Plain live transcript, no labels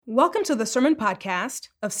Welcome to the Sermon Podcast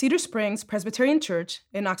of Cedar Springs Presbyterian Church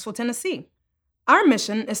in Knoxville, Tennessee. Our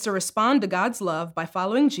mission is to respond to God's love by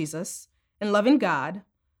following Jesus and loving God,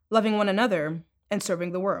 loving one another, and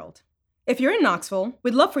serving the world. If you're in Knoxville,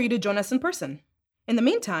 we'd love for you to join us in person. In the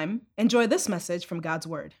meantime, enjoy this message from God's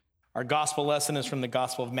Word. Our gospel lesson is from the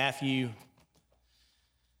Gospel of Matthew,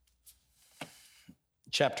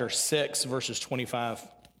 chapter 6, verses 25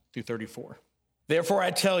 through 34. Therefore,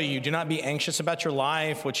 I tell you, do not be anxious about your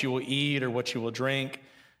life, what you will eat or what you will drink,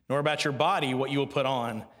 nor about your body, what you will put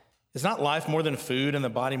on. Is not life more than food and the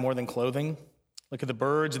body more than clothing? Look at the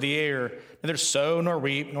birds of the air. Neither sow nor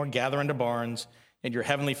reap nor gather into barns, and your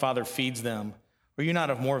heavenly Father feeds them. Are you not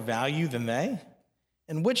of more value than they?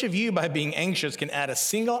 And which of you, by being anxious, can add a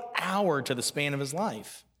single hour to the span of his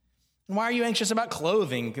life? And why are you anxious about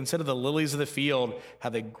clothing? Consider the lilies of the field, how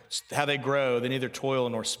they grow. They neither toil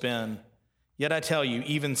nor spin. Yet I tell you,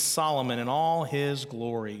 even Solomon in all his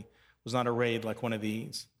glory was not arrayed like one of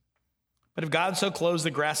these. But if God so clothes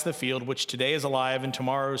the grass of the field, which today is alive and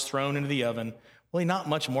tomorrow is thrown into the oven, will he not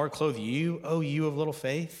much more clothe you, O you of little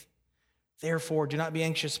faith? Therefore, do not be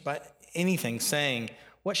anxious about anything, saying,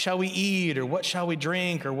 what shall we eat, or what shall we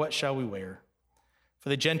drink, or what shall we wear? For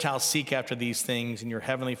the Gentiles seek after these things, and your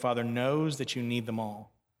heavenly Father knows that you need them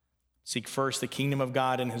all. Seek first the kingdom of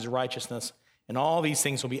God and his righteousness, and all these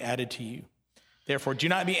things will be added to you. Therefore, do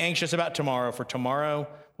not be anxious about tomorrow, for tomorrow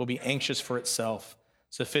will be anxious for itself.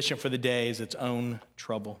 Sufficient for the day is its own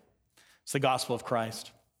trouble. It's the gospel of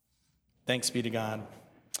Christ. Thanks be to God.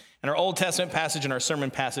 And our Old Testament passage and our sermon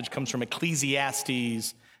passage comes from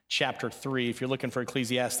Ecclesiastes chapter 3. If you're looking for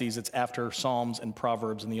Ecclesiastes, it's after Psalms and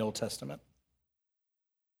Proverbs in the Old Testament.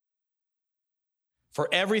 For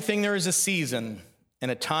everything there is a season and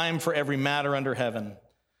a time for every matter under heaven,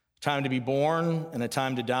 a time to be born and a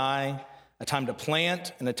time to die, a time to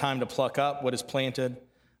plant and a time to pluck up what is planted,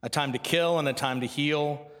 a time to kill and a time to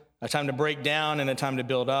heal, a time to break down and a time to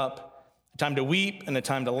build up, a time to weep and a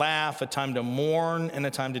time to laugh, a time to mourn and a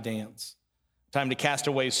time to dance, a time to cast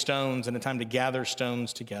away stones and a time to gather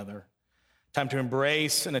stones together, a time to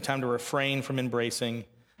embrace and a time to refrain from embracing,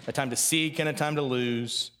 a time to seek and a time to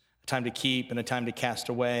lose, a time to keep and a time to cast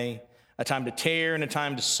away, a time to tear and a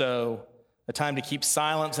time to sow, a time to keep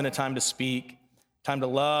silence and a time to speak, a time to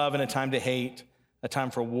love and a time to hate, a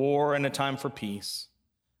time for war and a time for peace.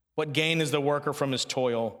 What gain is the worker from his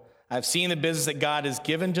toil? I have seen the business that God has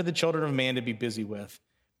given to the children of man to be busy with.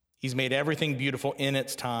 He's made everything beautiful in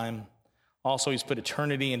its time. Also, he's put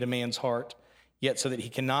eternity into man's heart, yet so that he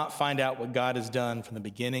cannot find out what God has done from the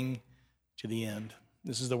beginning to the end.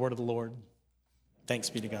 This is the word of the Lord. Thanks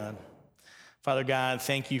be to God. Father God,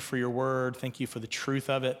 thank you for your word. Thank you for the truth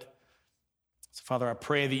of it. So, Father, I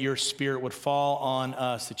pray that your spirit would fall on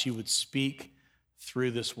us, that you would speak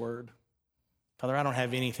through this word. Father, I don't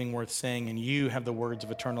have anything worth saying, and you have the words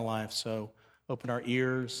of eternal life. So open our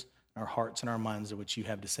ears, our hearts, and our minds to what you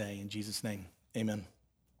have to say. In Jesus' name, amen.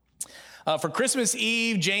 For Christmas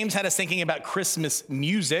Eve, James had us thinking about Christmas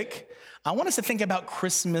music. I want us to think about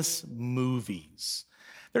Christmas movies.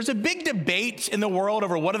 There's a big debate in the world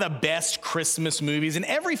over what are the best Christmas movies, and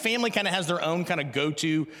every family kind of has their own kind of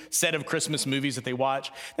go-to set of Christmas movies that they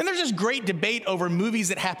watch. Then there's this great debate over movies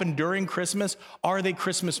that happen during Christmas. Are they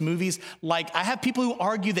Christmas movies? Like, I have people who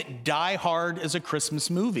argue that Die Hard is a Christmas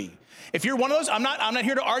movie. If you're one of those, I'm not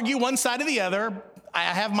here to argue one side or the other. I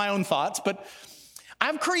have my own thoughts, but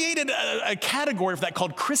I've created a category for that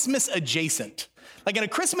called Christmas adjacent. Like in a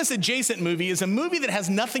Christmas adjacent movie is a movie that has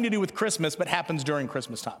nothing to do with Christmas but happens during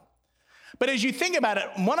Christmas time. But as you think about it,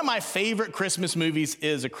 one of my favorite Christmas movies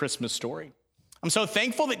is A Christmas Story. I'm so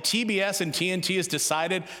thankful that TBS and TNT has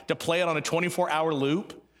decided to play it on a 24-hour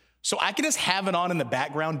loop so I can just have it on in the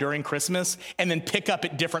background during Christmas and then pick up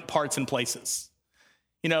at different parts and places.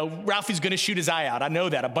 You know, Ralphie's going to shoot his eye out. I know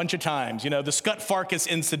that a bunch of times. You know, the Scut Farkas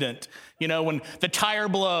incident, you know, when the tire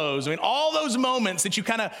blows. I mean, all those moments that you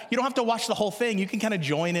don't have to watch the whole thing. You can kind of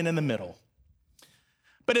join in the middle.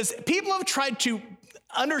 But as people have tried to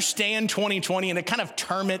understand 2020 and to kind of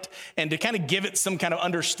term it and to kind of give it some kind of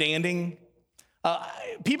understanding,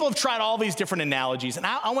 people have tried all these different analogies. And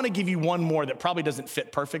I want to give you one more that probably doesn't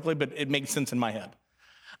fit perfectly, but it makes sense in my head.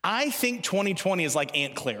 I think 2020 is like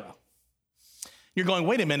Aunt Clara. You're going,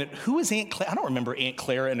 wait a minute, who is Aunt Clara? I don't remember Aunt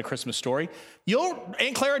Clara in A Christmas Story.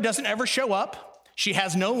 Aunt Clara doesn't ever show up. She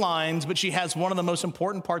has no lines, but she has one of the most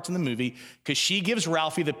important parts in the movie because she gives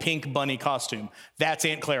Ralphie the pink bunny costume. That's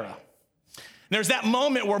Aunt Clara. And there's that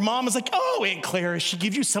moment where mom is like, oh, Aunt Clara, she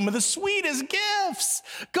gives you some of the sweetest gifts.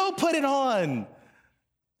 Go put it on.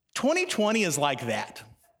 2020 is like that.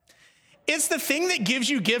 It's the thing that gives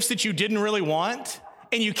you gifts that you didn't really want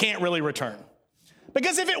and you can't really return.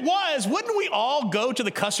 Because if it was, wouldn't we all go to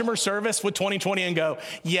the customer service with 2020 and go,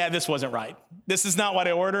 yeah, this wasn't right. This is not what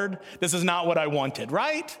I ordered. This is not what I wanted,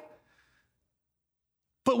 right?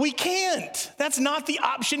 But we can't. That's not the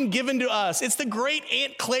option given to us. It's the great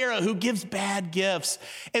Aunt Clara who gives bad gifts.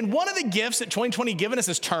 And one of the gifts that 2020 given us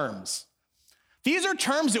is terms. These are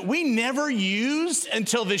terms that we never used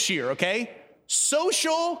until this year, okay?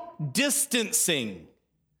 Social distancing.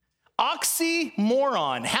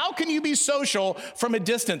 Oxymoron. How can you be social from a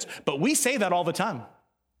distance? But we say that all the time.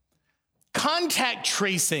 Contact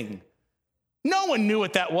tracing. No one knew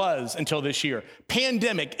what that was until this year.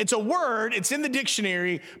 Pandemic. It's a word. It's in the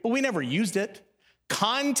dictionary, but we never used it.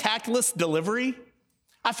 Contactless delivery.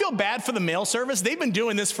 I feel bad for the mail service. They've been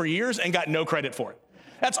doing this for years and got no credit for it.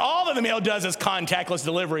 That's all that the mail does is contactless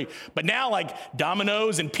delivery. But now like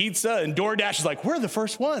Domino's and pizza and DoorDash is like, we're the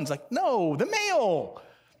first ones. Like, no, the mail.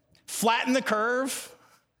 Flatten the curve.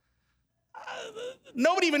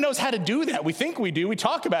 Nobody even knows how to do that. We think we do. We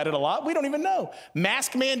talk about it a lot. We don't even know.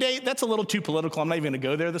 Mask mandate, that's a little too political. I'm not even going to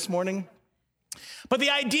go there this morning. But the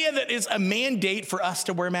idea that is a mandate for us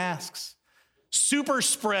to wear masks. Super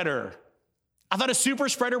spreader. I thought a super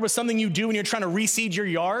spreader was something you do when you're trying to reseed your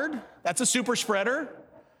yard. That's a super spreader.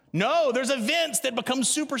 No, there's events that become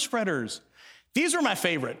super spreaders. These are my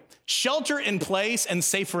favorite. Shelter in place and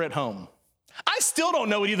safer at home. I still don't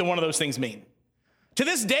know what either one of those things mean. To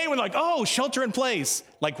this day, when like, oh, shelter in place,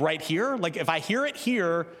 like right here, like if I hear it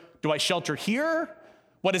here, do I shelter here?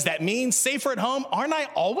 What does that mean? Safer at home? Aren't I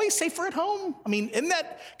always safer at home? I mean, isn't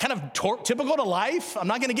that kind of typical to life? I'm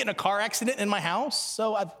not going to get in a car accident in my house,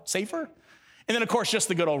 so I'm safer. And then, of course, just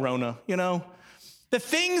the good old Rona, you know? The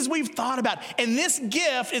things we've thought about. And this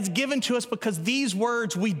gift is given to us because these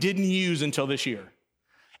words we didn't use until this year.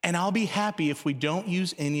 And I'll be happy if we don't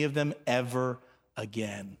use any of them ever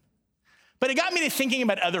again. But it got me to thinking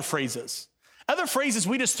about other phrases. Other phrases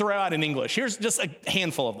we just throw out in English. Here's just a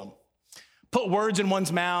handful of them. Put words in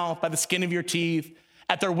one's mouth, by the skin of your teeth,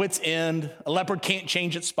 at their wit's end, a leopard can't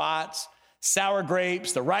change its spots, sour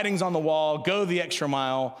grapes, the writing's on the wall, go the extra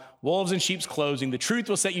mile, wolves in sheep's clothing, the truth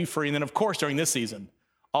will set you free. And then, of course, during this season,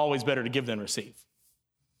 always better to give than receive.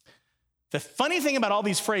 The funny thing about all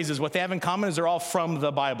these phrases, what they have in common is they're all from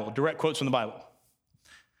the Bible, direct quotes from the Bible.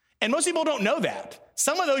 And most people don't know that.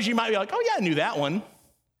 Some of those you might be like, oh yeah, I knew that one.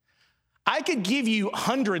 I could give you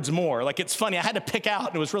hundreds more. Like it's funny, I had to pick out,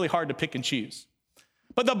 and it was really hard to pick and choose.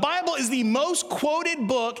 But the Bible is the most quoted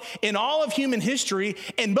book in all of human history,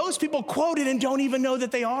 and most people quote it and don't even know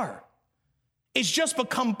that they are. It's just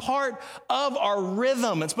become part of our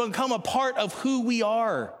rhythm. It's become a part of who we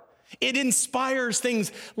are. It inspires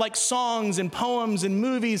things like songs and poems and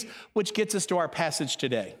movies, which gets us to our passage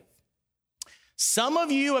today. Some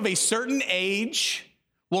of you of a certain age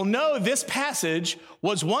will know this passage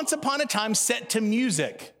was once upon a time set to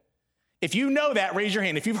music. If you know that, raise your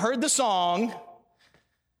hand. If you've heard the song,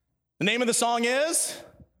 the name of the song is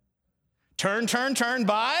Turn, Turn, Turn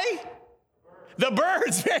by the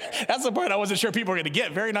Byrds. That's the part I wasn't sure people were going to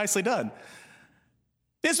get. Very nicely done.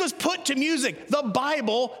 This was put to music. The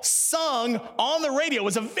Bible sung on the radio. It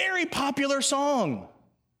was a very popular song.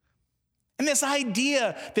 And this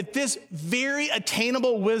idea that this very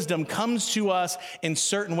attainable wisdom comes to us in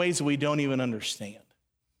certain ways that we don't even understand.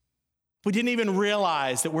 We didn't even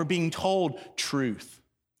realize that we're being told truth.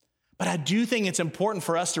 But I do think it's important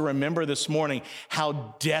for us to remember this morning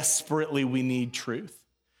how desperately we need truth.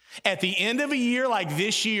 At the end of a year like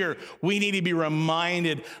this year, we need to be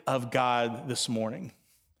reminded of God this morning.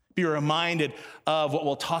 Be reminded of what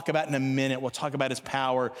we'll talk about in a minute. We'll talk about his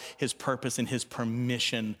power, his purpose, and his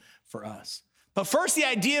permission for us. But first, the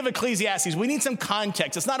idea of Ecclesiastes. We need some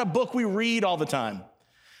context. It's not a book we read all the time.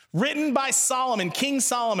 Written by Solomon, King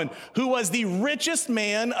Solomon, who was the richest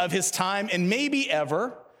man of his time and maybe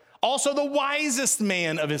ever, also the wisest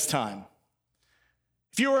man of his time.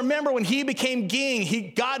 If you remember when he became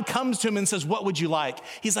king, God comes to him and says, what would you like?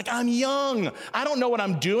 He's like, I'm young. I don't know what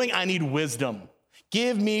I'm doing. I need wisdom.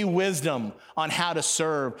 Give me wisdom on how to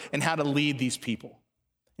serve and how to lead these people.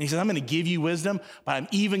 And he says, I'm going to give you wisdom, but I'm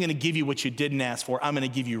even going to give you what you didn't ask for. I'm going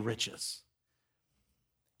to give you riches.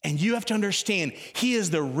 And you have to understand, he is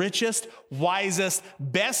the richest, wisest,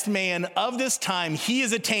 best man of this time. He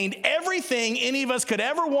has attained everything any of us could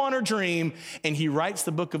ever want or dream. And he writes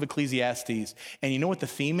the book of Ecclesiastes. And you know what the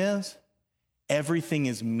theme is? Everything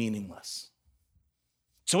is meaningless.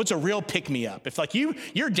 So it's a real pick-me-up. If like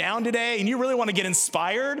you're down today and you really want to get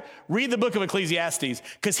inspired, read the book of Ecclesiastes,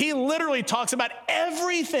 because he literally talks about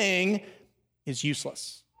everything is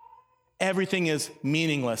useless. Everything is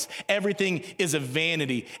meaningless. Everything is a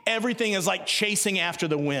vanity. Everything is like chasing after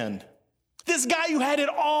the wind. This guy who had it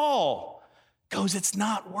all goes, it's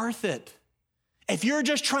not worth it. If you're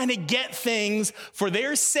just trying to get things for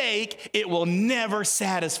their sake, it will never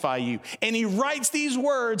satisfy you. And he writes these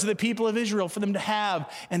words to the people of Israel for them to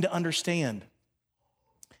have and to understand.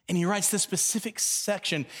 And he writes this specific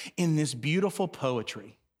section in this beautiful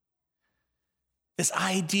poetry. This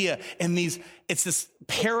idea and it's this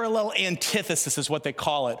parallel antithesis is what they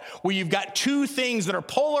call it, where you've got two things that are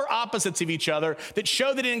polar opposites of each other that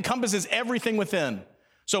show that it encompasses everything within.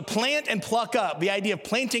 So plant and pluck up, the idea of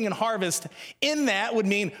planting and harvest in that would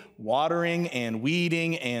mean watering and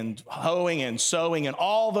weeding and hoeing and sowing and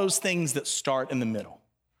all those things that start in the middle.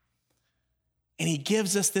 And he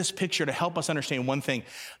gives us this picture to help us understand one thing.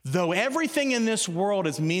 Though everything in this world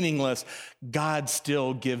is meaningless, God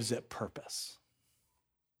still gives it purpose.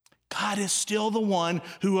 God is still the one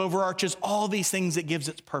who overarches all these things that gives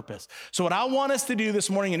its purpose. So what I want us to do this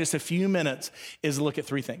morning in just a few minutes is look at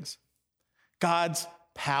three things: God's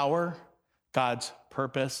power, God's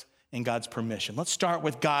purpose, and God's permission. Let's start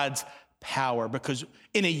with God's power, because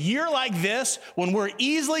in a year like this, when we're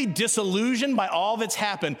easily disillusioned by all that's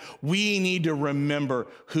happened, we need to remember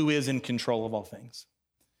who is in control of all things.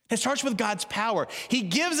 It starts with God's power. He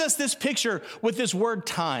gives us this picture with this word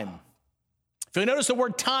time. If you notice, the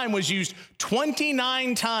word time was used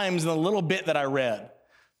 29 times in the little bit that I read.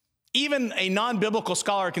 Even a non-biblical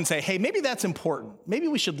scholar can say, hey, maybe that's important. Maybe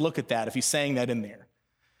we should look at that if he's saying that in there.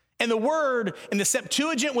 And the word in the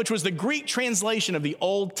Septuagint, which was the Greek translation of the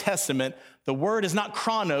Old Testament, the word is not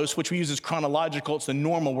chronos, which we use as chronological. It's the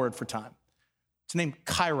normal word for time. It's named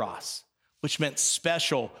kairos, which meant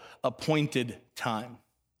special, appointed time.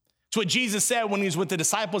 It's what Jesus said when he was with the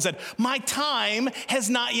disciples, said, my time has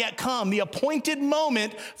not yet come. The appointed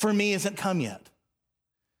moment for me hasn't come yet.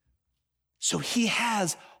 So he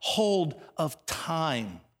has hold of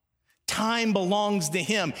time. Time belongs to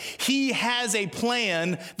him. He has a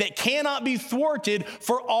plan that cannot be thwarted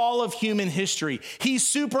for all of human history. He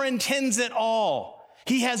superintends it all.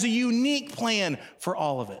 He has a unique plan for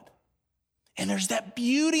all of it. And there's that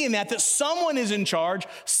beauty in that someone is in charge,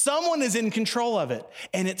 someone is in control of it,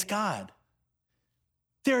 and it's God.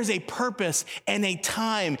 There is a purpose and a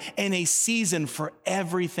time and a season for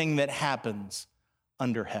everything that happens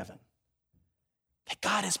under heaven. That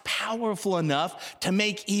God is powerful enough to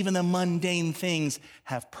make even the mundane things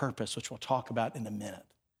have purpose, which we'll talk about in a minute.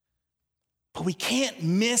 But we can't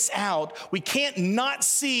miss out. We can't not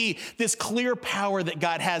see this clear power that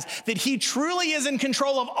God has, that he truly is in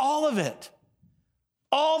control of all of it.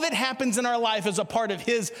 All that happens in our life is a part of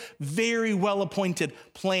his very well-appointed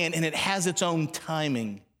plan, and it has its own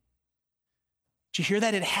timing. Did you hear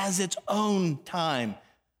that? It has its own time.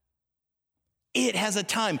 It has a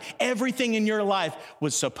time. Everything in your life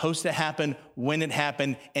was supposed to happen when it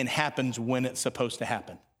happened and happens when it's supposed to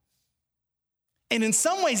happen. And in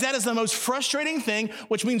some ways, that is the most frustrating thing,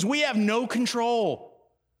 which means we have no control.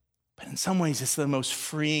 But in some ways, it's the most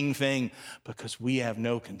freeing thing because we have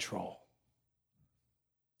no control.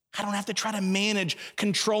 I don't have to try to manage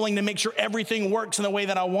controlling to make sure everything works in the way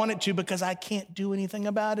that I want it to because I can't do anything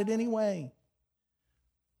about it anyway.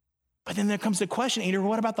 But then there comes the question, Andrew,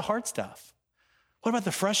 what about the hard stuff? What about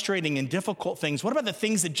the frustrating and difficult things? What about the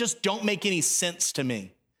things that just don't make any sense to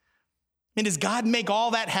me? And does God make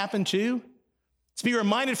all that happen too? Let's be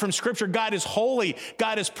reminded from Scripture, God is holy.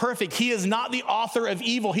 God is perfect. He is not the author of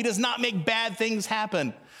evil. He does not make bad things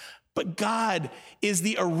happen. But God is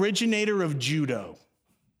the originator of judo.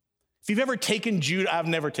 If you've ever taken judo, I've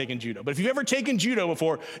never taken judo, but if you've ever taken judo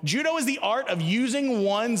before, judo is the art of using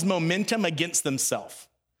one's momentum against themselves.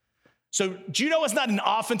 So judo is not an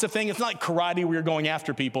offensive thing. It's not like karate where you're going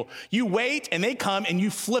after people. You wait and they come and you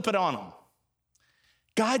flip it on them.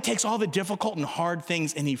 God takes all the difficult and hard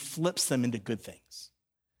things and he flips them into good things.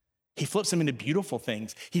 He flips them into beautiful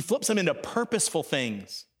things. He flips them into purposeful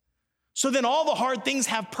things. So then all the hard things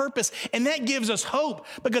have purpose, and that gives us hope,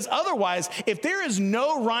 because otherwise, if there is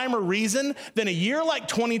no rhyme or reason, then a year like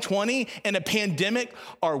 2020 and a pandemic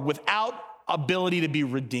are without ability to be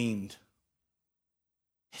redeemed.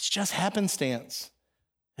 It's just happenstance.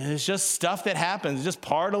 It's just stuff that happens. It's just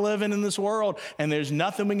part of living in this world, and there's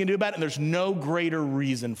nothing we can do about it, and there's no greater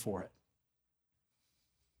reason for it.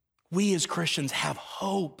 We as Christians have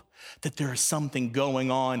hope that there is something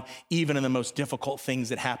going on, even in the most difficult things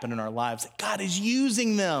that happen in our lives, that God is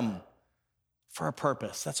using them for a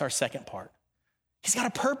purpose. That's our second part. He's got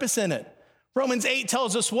a purpose in it. Romans 8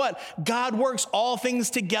 tells us what? God works all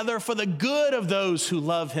things together for the good of those who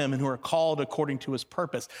love him and who are called according to his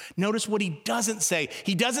purpose. Notice what he doesn't say.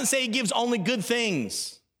 He doesn't say he gives only good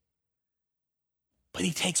things, but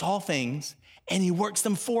he takes all things and he works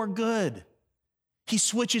them for good. He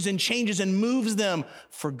switches and changes and moves them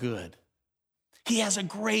for good. He has a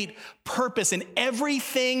great purpose, and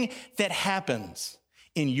everything that happens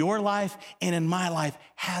in your life and in my life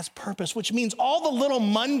has purpose, which means all the little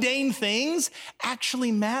mundane things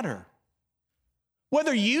actually matter.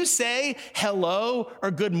 Whether you say hello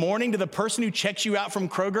or good morning to the person who checks you out from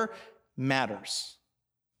Kroger matters.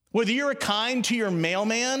 Whether you're kind to your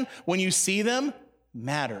mailman when you see them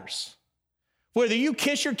matters. Whether you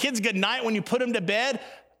kiss your kids goodnight when you put them to bed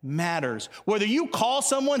matters. Whether you call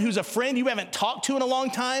someone who's a friend you haven't talked to in a long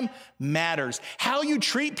time matters. How you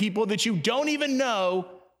treat people that you don't even know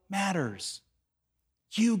matters.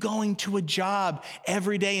 You going to a job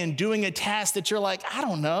every day and doing a task that you're like, I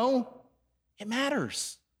don't know, it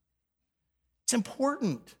matters. It's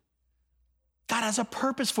important. God has a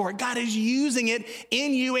purpose for it. God is using it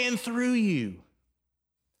in you and through you.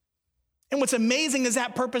 And what's amazing is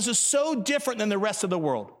that purpose is so different than the rest of the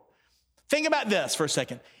world. Think about this for a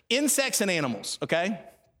second. Insects and animals, okay?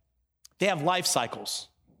 They have life cycles.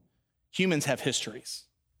 Humans have histories.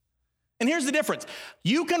 And here's the difference.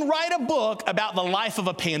 You can write a book about the life of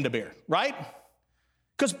a panda bear, right?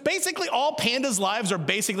 Because basically all pandas' lives are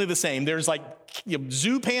basically the same. There's like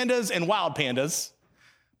zoo pandas and wild pandas.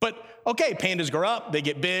 But okay, pandas grow up, they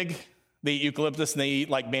get big, they eat eucalyptus and they eat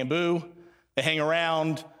like bamboo, they hang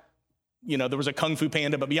around. You know, there was a kung fu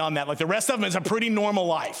panda, but beyond that, like the rest of them is a pretty normal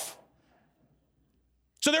life.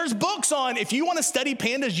 So there's books on, if you want to study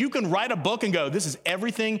pandas, you can write a book and go, this is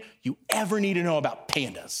everything you ever need to know about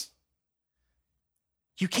pandas.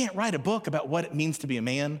 You can't write a book about what it means to be a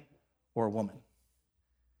man or a woman.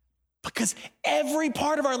 Because every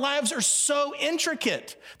part of our lives are so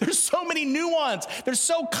intricate. There's so many nuance. They're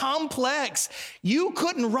so complex. You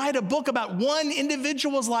couldn't write a book about one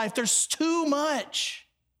individual's life. There's too much.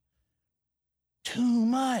 Too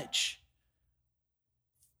much.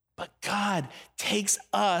 But God takes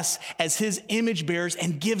us as his image bearers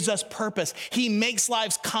and gives us purpose. He makes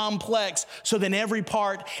lives complex so that every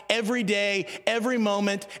part, every day, every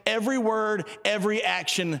moment, every word, every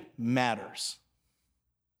action matters.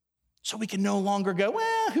 So we can no longer go,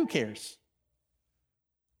 well, who cares?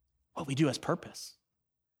 What we do has purpose.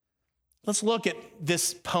 Let's look at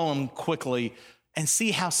this poem quickly and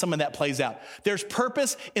see how some of that plays out. There's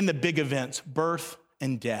purpose in the big events, birth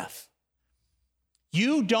and death.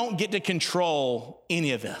 You don't get to control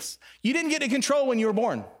any of this. You didn't get to control when you were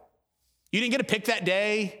born. You didn't get to pick that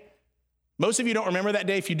day. Most of you don't remember that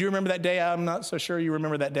day. If you do remember that day, I'm not so sure you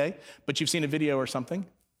remember that day, but you've seen a video or something.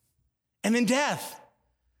 And then death.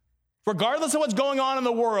 Regardless of what's going on in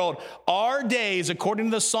the world, our days, according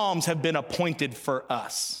to the Psalms, have been appointed for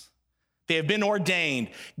us. They have been ordained.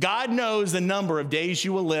 God knows the number of days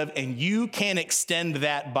you will live, and you can't extend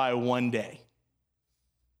that by one day.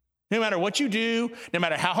 No matter what you do, no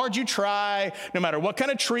matter how hard you try, no matter what kind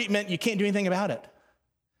of treatment, you can't do anything about it.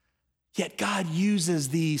 Yet God uses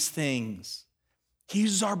these things. He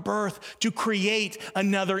uses our birth to create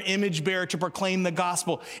another image bearer to proclaim the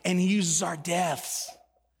gospel, and he uses our deaths.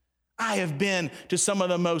 I have been to some of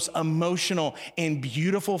the most emotional and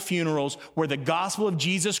beautiful funerals where the gospel of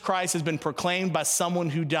Jesus Christ has been proclaimed by someone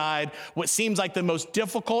who died. What seems like the most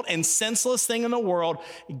difficult and senseless thing in the world,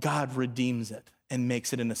 God redeems it and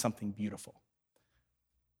makes it into something beautiful.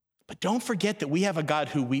 But don't forget that we have a God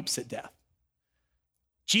who weeps at death.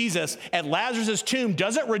 Jesus at Lazarus' tomb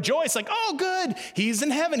doesn't rejoice like, oh, good, he's in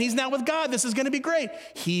heaven, he's now with God, this is going to be great.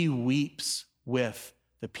 He weeps with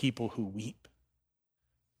the people who weep.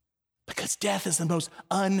 Because death is the most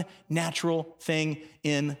unnatural thing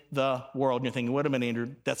in the world. And you're thinking, wait a minute,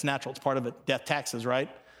 Andrew, that's natural. It's part of it. Death taxes, right?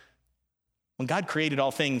 When God created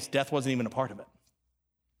all things, death wasn't even a part of it.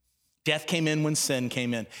 Death came in when sin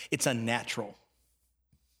came in. It's unnatural.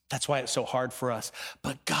 That's why it's so hard for us.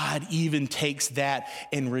 But God even takes that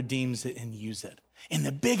and redeems it and uses it. In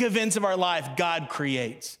the big events of our life, God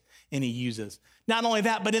creates and he uses. Not only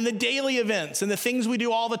that, but in the daily events and the things we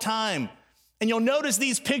do all the time. And you'll notice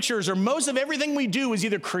these pictures, or most of everything we do is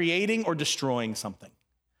either creating or destroying something.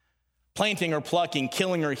 Planting or plucking,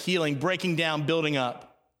 killing or healing, breaking down, building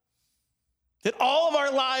up. That all of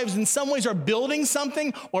our lives in some ways are building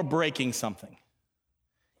something or breaking something.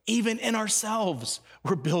 Even in ourselves,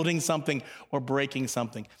 we're building something or breaking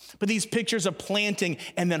something. But these pictures of planting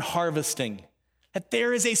and then harvesting, that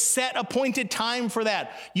there is a set appointed time for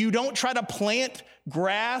that. You don't try to plant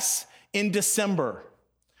grass in December.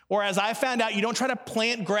 Or as I found out, you don't try to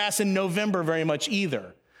plant grass in November very much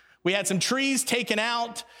either. We had some trees taken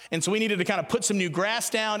out, and so we needed to kind of put some new grass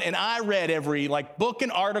down, and I read every book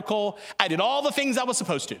and article. I did all the things I was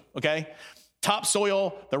supposed to, okay?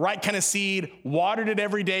 Topsoil, the right kind of seed, watered it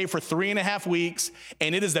every day for 3.5 weeks,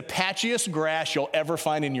 and it is the patchiest grass you'll ever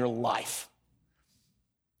find in your life.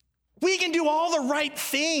 We can do all the right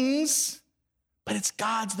things, but it's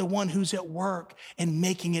God's the one who's at work and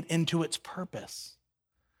making it into its purpose.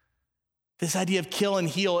 This idea of kill and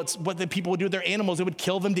heal, it's what the people would do with their animals. They would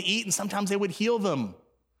kill them to eat, and sometimes they would heal them.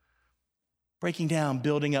 Breaking down,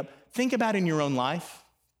 building up. Think about in your own life.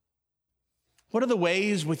 What are the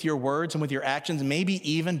ways with your words and with your actions, maybe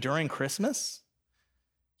even during Christmas,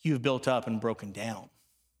 you've built up and broken down?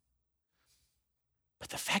 But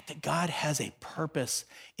the fact that God has a purpose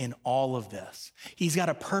in all of this, he's got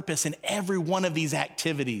a purpose in every one of these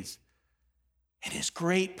activities. And his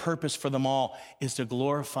great purpose for them all is to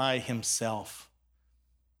glorify himself.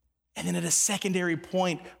 And then at a secondary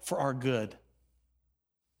point, for our good.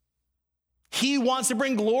 He wants to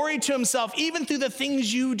bring glory to himself, even through the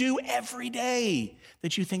things you do every day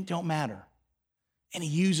that you think don't matter. And he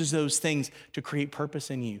uses those things to create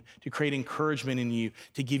purpose in you, to create encouragement in you,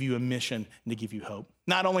 to give you a mission and to give you hope.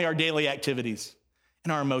 Not only our daily activities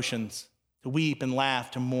and our emotions, to weep and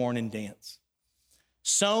laugh, to mourn and dance.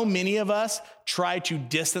 So many of us try to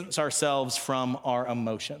distance ourselves from our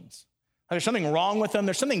emotions. There's something wrong with them.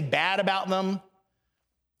 There's something bad about them.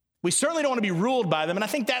 We certainly don't want to be ruled by them, and I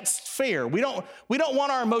think that's fair. We don't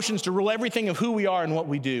want our emotions to rule everything of who we are and what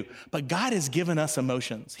we do. But God has given us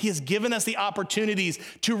emotions. He has given us the opportunities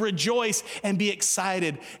to rejoice and be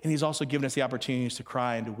excited, and he's also given us the opportunities to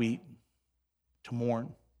cry and to weep, to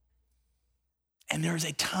mourn. And there's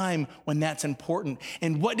a time when that's important.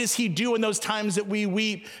 And what does he do in those times that we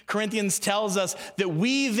weep? Corinthians tells us that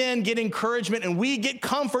we then get encouragement and we get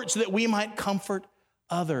comfort so that we might comfort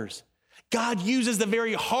others. God uses the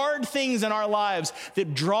very hard things in our lives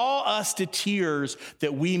that draw us to tears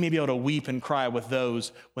that we may be able to weep and cry with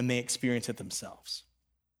those when they experience it themselves.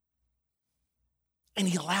 And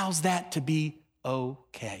he allows that to be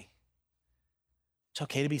okay. It's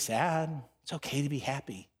okay to be sad. It's okay to be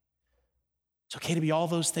happy. It's okay to be all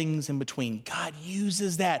those things in between. God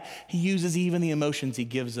uses that. He uses even the emotions he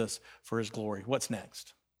gives us for his glory. What's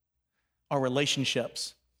next? Our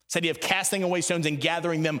relationships. This idea of casting away stones and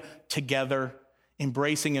gathering them together,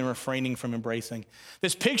 embracing and refraining from embracing.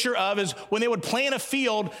 This picture of is when they would plant a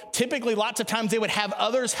field, typically lots of times they would have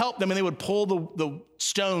others help them and they would pull the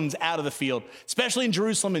stones out of the field, especially in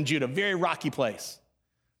Jerusalem and Judah, very rocky place.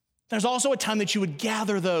 There's also a time that you would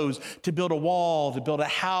gather those to build a wall, to build a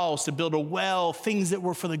house, to build a well, things that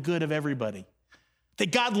were for the good of everybody.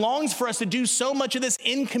 That God longs for us to do so much of this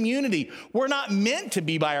in community. We're not meant to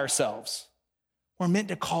be by ourselves. We're meant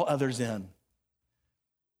to call others in.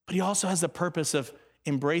 But he also has the purpose of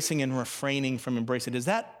embracing and refraining from embracing. Does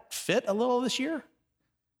that fit a little this year?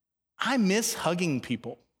 I miss hugging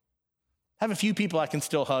people. I have a few people I can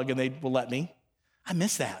still hug and they will let me. I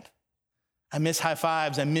miss that. I miss high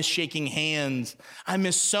fives. I miss shaking hands. I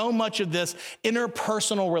miss so much of this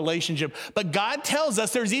interpersonal relationship. But God tells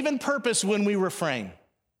us there's even purpose when we refrain.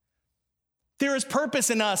 There is purpose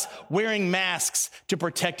in us wearing masks to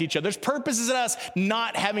protect each other. There's purposes in us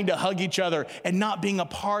not having to hug each other and not being a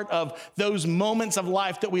part of those moments of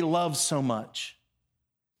life that we love so much.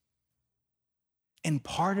 And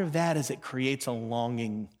part of that is it creates a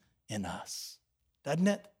longing in us, doesn't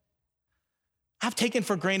it? I've taken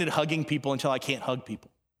for granted hugging people until I can't hug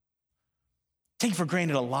people. I've taken for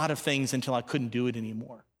granted a lot of things until I couldn't do it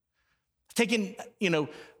anymore.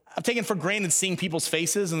 I've taken for granted seeing people's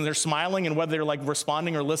faces and they're smiling and whether they're like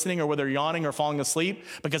responding or listening or whether they're yawning or falling asleep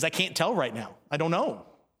because I can't tell right now. I don't know.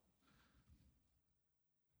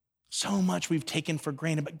 So much we've taken for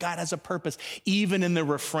granted, but God has a purpose, even in the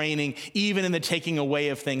refraining, even in the taking away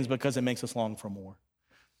of things because it makes us long for more.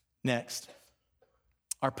 Next,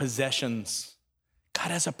 our possessions.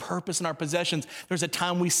 God has a purpose in our possessions. There's a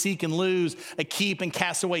time we seek and lose, a keep and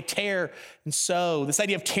cast away, tear and sow. This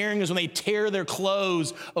idea of tearing is when they tear their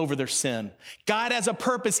clothes over their sin. God has a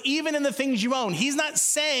purpose even in the things you own. He's not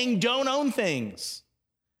saying don't own things.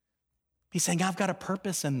 He's saying I've got a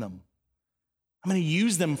purpose in them. I'm going to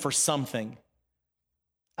use them for something.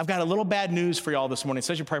 I've got a little bad news for y'all this morning.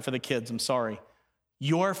 Especially pray for the kids. I'm sorry.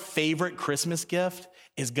 Your favorite Christmas gift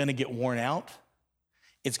is going to get worn out.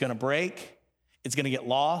 It's going to break. It's going to get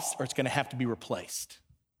lost, or it's going to have to be replaced.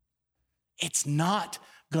 It's not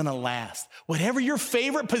going to last. Whatever your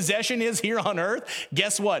favorite possession is here on earth,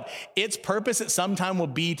 guess what? Its purpose at some time will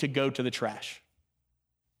be to go to the trash.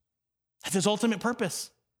 That's its ultimate purpose.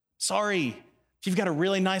 Sorry, if you've got a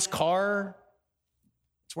really nice car,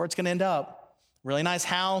 it's where it's going to end up. Really nice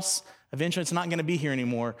house, eventually it's not going to be here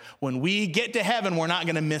anymore. When we get to heaven, we're not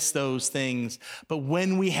going to miss those things. But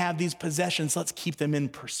when we have these possessions, let's keep them in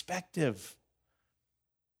perspective.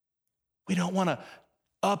 We don't want to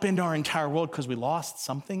upend our entire world because we lost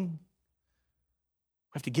something.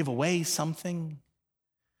 We have to give away something.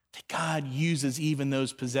 that God uses even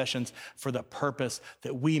those possessions for the purpose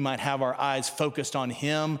that we might have our eyes focused on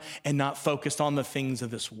him and not focused on the things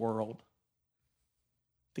of this world.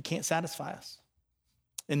 They can't satisfy us.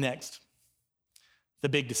 And next, the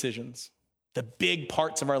big decisions, the big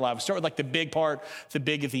parts of our lives. Start with like the big part, the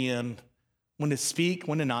big at the end. When to speak,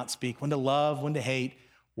 when to not speak, when to love, when to hate,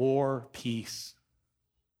 war, peace.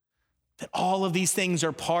 That all of these things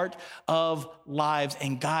are part of lives,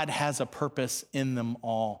 and God has a purpose in them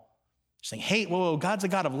all. Saying, hate, whoa, God's a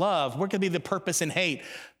God of love. Where could be the purpose in hate?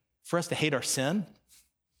 For us to hate our sin?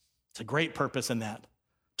 It's a great purpose in that.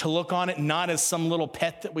 To look on it not as some little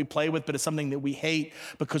pet that we play with, but as something that we hate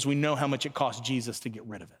because we know how much it cost Jesus to get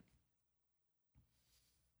rid of it.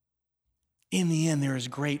 In the end, there is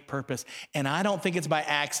great purpose. And I don't think it's by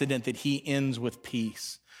accident that he ends with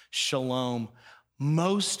peace, shalom.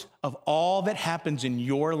 Most of all that happens in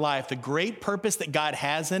your life, the great purpose that God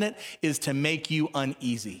has in it is to make you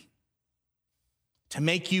uneasy, to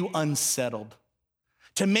make you unsettled,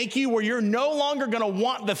 to make you where you're no longer going to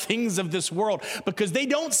want the things of this world because they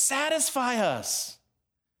don't satisfy us.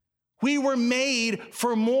 We were made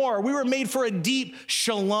for more. We were made for a deep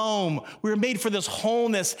shalom. We were made for this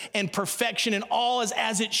wholeness and perfection, and all is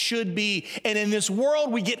as it should be. And in this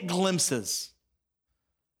world, we get glimpses.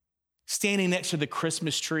 Standing next to the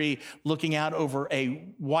Christmas tree, looking out over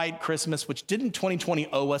a white Christmas, which didn't 2020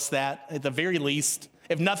 owe us that at the very least?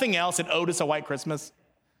 If nothing else, it owed us a white Christmas.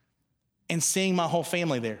 And seeing my whole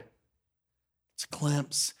family there. It's a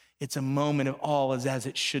glimpse. It's a moment of all is as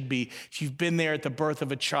it should be. If you've been there at the birth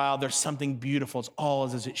of a child, there's something beautiful. It's all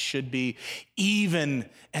is as it should be. Even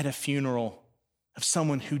at a funeral of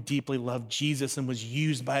someone who deeply loved Jesus and was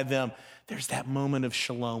used by them, there's that moment of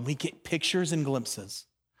shalom. We get pictures and glimpses.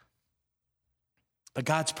 But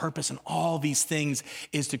God's purpose in all these things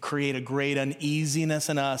is to create a great uneasiness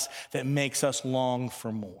in us that makes us long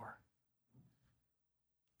for more.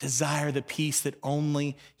 Desire the peace that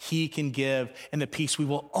only he can give and the peace we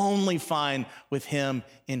will only find with him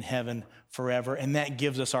in heaven forever. And that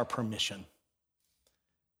gives us our permission.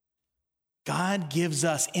 God gives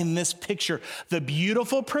us in this picture the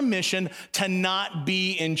beautiful permission to not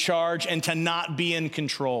be in charge and to not be in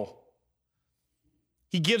control.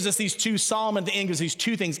 He gives us these two, Solomon at the end gives these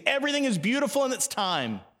two things. Everything is beautiful in its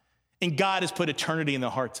time, and God has put eternity in the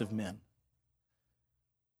hearts of men.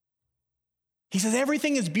 He says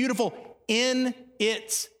everything is beautiful in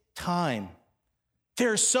its time.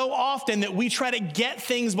 There's so often that we try to get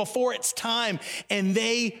things before it's time, and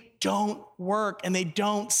they don't work and they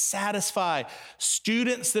don't satisfy.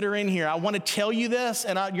 Students that are in here, I want to tell you this,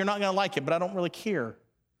 and you're not going to like it, but I don't really care.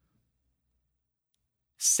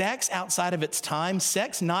 Sex outside of its time,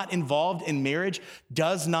 sex not involved in marriage,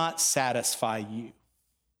 does not satisfy you.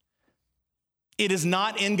 It is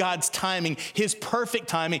not in God's timing, his perfect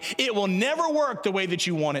timing. It will never work the way that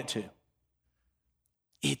you want it to.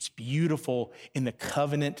 It's beautiful in the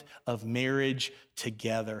covenant of marriage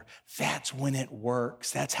together. That's when it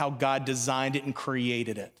works. That's how God designed it and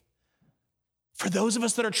created it. For those of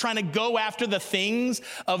us that are trying to go after the things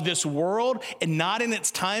of this world and not in its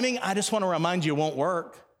timing, I just want to remind you it won't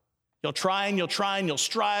work. You'll try and you'll try and you'll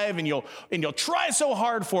strive and you'll try so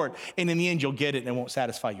hard for it. And in the end, you'll get it and it won't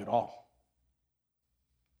satisfy you at all.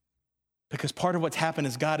 Because part of what's happened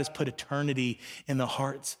is God has put eternity in the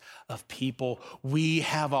hearts of people. We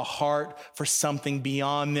have a heart for something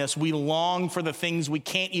beyond this. We long for the things we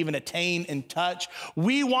can't even attain and touch.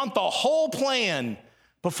 We want the whole plan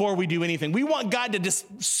before we do anything. We want God to just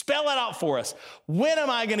spell it out for us. When am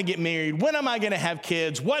I going to get married? When am I going to have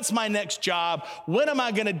kids? What's my next job? When am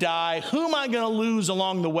I going to die? Who am I going to lose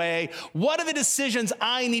along the way? What are the decisions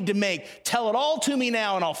I need to make? Tell it all to me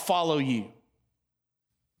now and I'll follow you.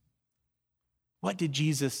 What did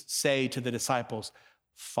Jesus say to the disciples?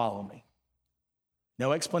 Follow me.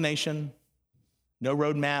 No explanation, no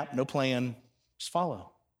roadmap, no plan, just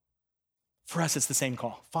follow. For us, it's the same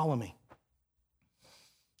call. Follow me.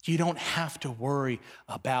 You don't have to worry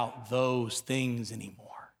about those things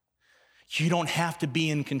anymore. You don't have to be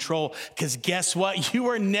in control because guess what? You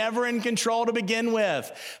were never in control to begin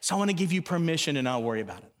with. So I want to give you permission to not worry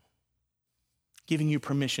about it. Giving you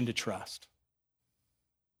permission to trust.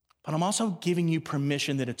 But I'm also giving you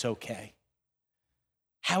permission that it's okay.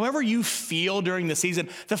 However you feel during the season,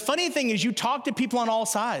 the funny thing is you talk to people on all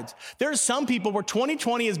sides. There are some people where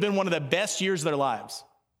 2020 has been one of the best years of their lives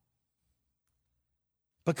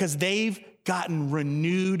because they've gotten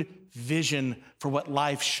renewed vision for what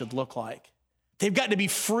life should look like. They've got to be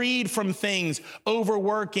freed from things,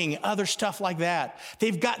 overworking, other stuff like that.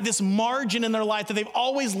 They've got this margin in their life that they've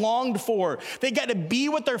always longed for. They got to be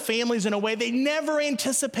with their families in a way they never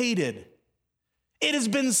anticipated. It has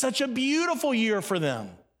been such a beautiful year for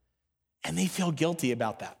them. And they feel guilty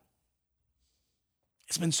about that.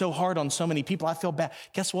 It's been so hard on so many people. I feel bad.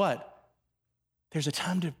 Guess what? There's a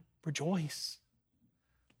time to rejoice.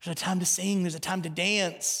 There's a time to sing. There's a time to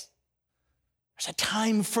dance. There's a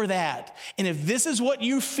time for that. And if this is what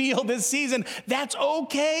you feel this season, that's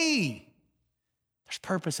okay. There's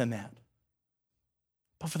purpose in that.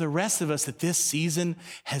 But for the rest of us, that this season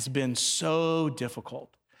has been so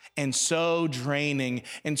difficult and so draining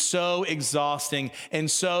and so exhausting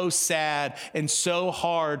and so sad and so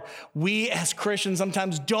hard, we as Christians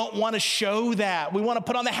sometimes don't want to show that. We want to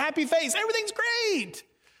put on the happy face. Everything's great.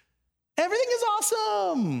 Everything is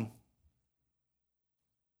awesome.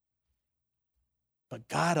 But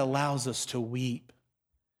God allows us to weep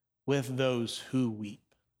with those who weep.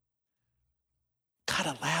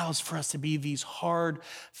 God allows for us to be these hard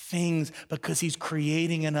things because he's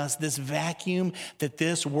creating in us this vacuum that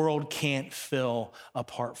this world can't fill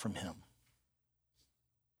apart from him.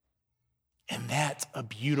 And that's a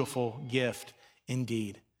beautiful gift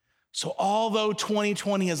indeed. So although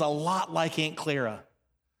 2020 is a lot like Aunt Clara,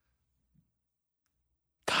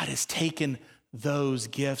 God has taken those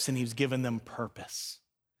gifts and he's given them purpose.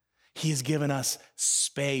 He's given us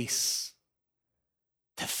space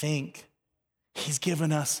to think. He's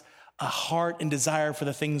given us a heart and desire for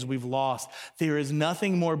the things we've lost. There is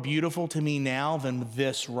nothing more beautiful to me now than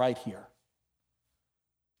this right here.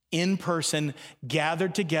 In person,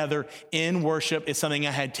 gathered together in worship is something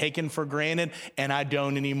I had taken for granted and I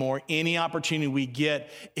don't anymore. Any opportunity we get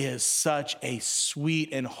is such a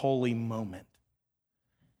sweet and holy moment.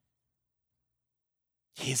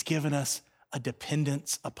 He's given us a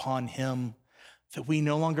dependence upon him that we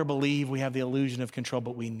no longer believe we have the illusion of control,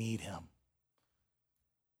 but we need him.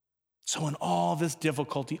 So in all this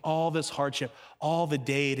difficulty, all this hardship, all the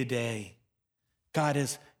day-to-day, God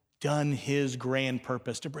has done his grand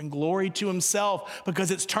purpose to bring glory to himself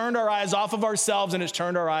because it's turned our eyes off of ourselves and it's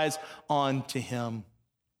turned our eyes on to him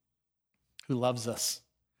who loves us,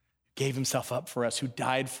 gave himself up for us, who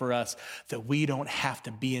died for us, that we don't have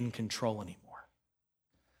to be in control anymore.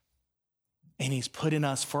 And he's put in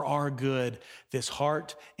us for our good this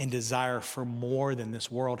heart and desire for more than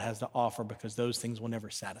this world has to offer because those things will never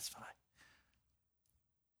satisfy.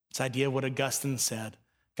 This idea of what Augustine said,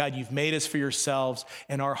 God, you've made us for yourselves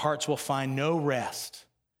and our hearts will find no rest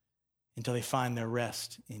until they find their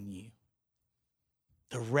rest in you.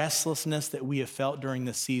 The restlessness that we have felt during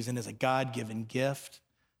this season is a God-given gift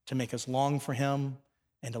to make us long for him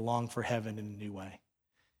and to long for heaven in a new way.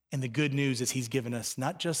 And the good news is he's given us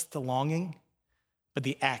not just the longing, but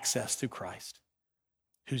the access through Christ,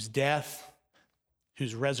 whose death,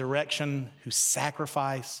 whose resurrection, whose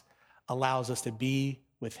sacrifice allows us to be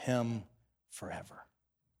with him forever.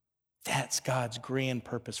 That's God's grand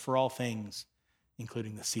purpose for all things,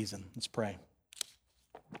 including this season. Let's pray.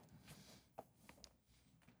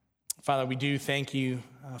 Father, we do thank you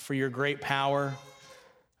for your great power.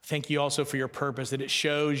 Thank you also for your purpose, that it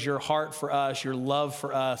shows your heart for us, your love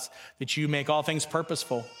for us, that you make all things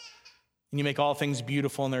purposeful. And you make all things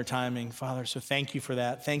beautiful in their timing, Father. So thank you for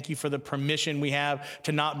that. Thank you for the permission we have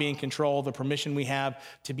to not be in control, the permission we have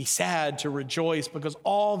to be sad, to rejoice, because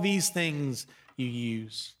all these things you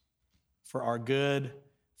use for our good,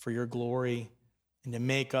 for your glory, and to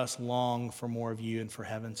make us long for more of you and for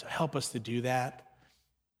heaven. So help us to do that.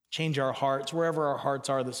 Change our hearts. Wherever our hearts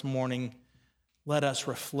are this morning, let us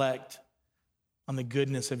reflect on the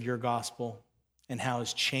goodness of your gospel and how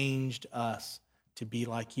it's changed us to be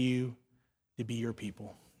like you, to be your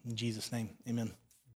people. In Jesus' name, amen.